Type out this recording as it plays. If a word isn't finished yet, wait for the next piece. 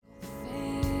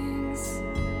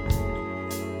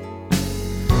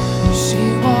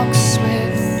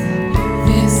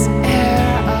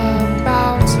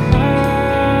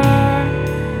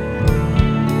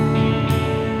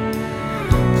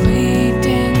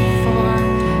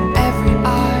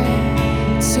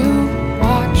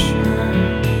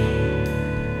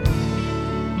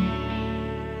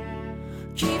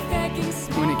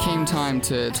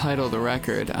to title the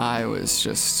record, I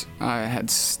had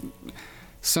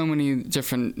so many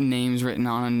different names written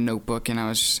on a notebook, and I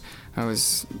was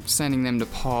sending them to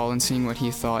Paul and seeing what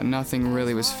he thought. Nothing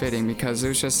really was fitting because it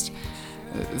was just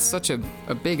such a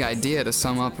big idea to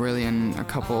sum up really in a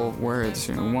couple words,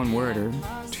 one word or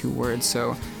two words.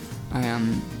 So I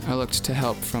looked to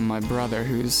help from my brother,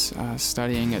 who's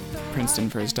studying at Princeton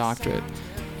for his doctorate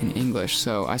in English.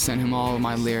 So I sent him all of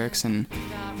my lyrics, and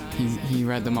he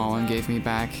read them all and gave me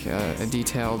back a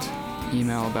detailed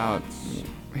email about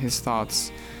his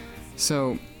thoughts.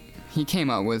 So he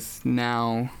came up with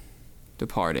Now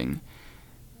Departing,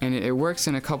 and it works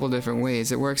in a couple different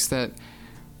ways. It works that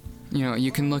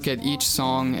you can look at each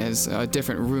song as a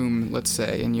different room, let's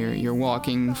say, and you're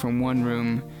walking from one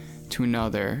room to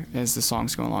another as the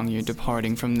songs go along. You're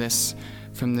departing from this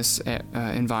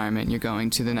environment, you're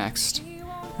going to the next.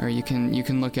 Or you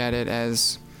can look at it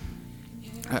as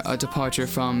a departure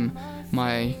from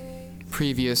my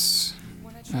previous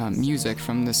music,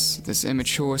 from this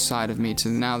immature side of me to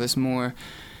now this more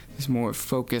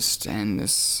focused and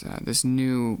this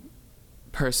new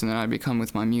person that I become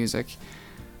with my music.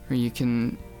 Or you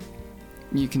can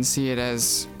see it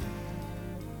as,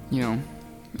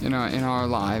 in our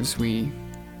lives we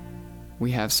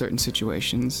have certain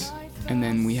situations and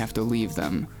then we have to leave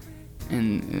them,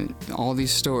 and all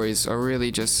these stories are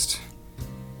really just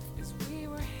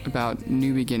about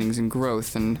new beginnings and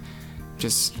growth and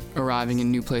just arriving in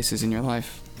new places in your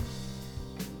life.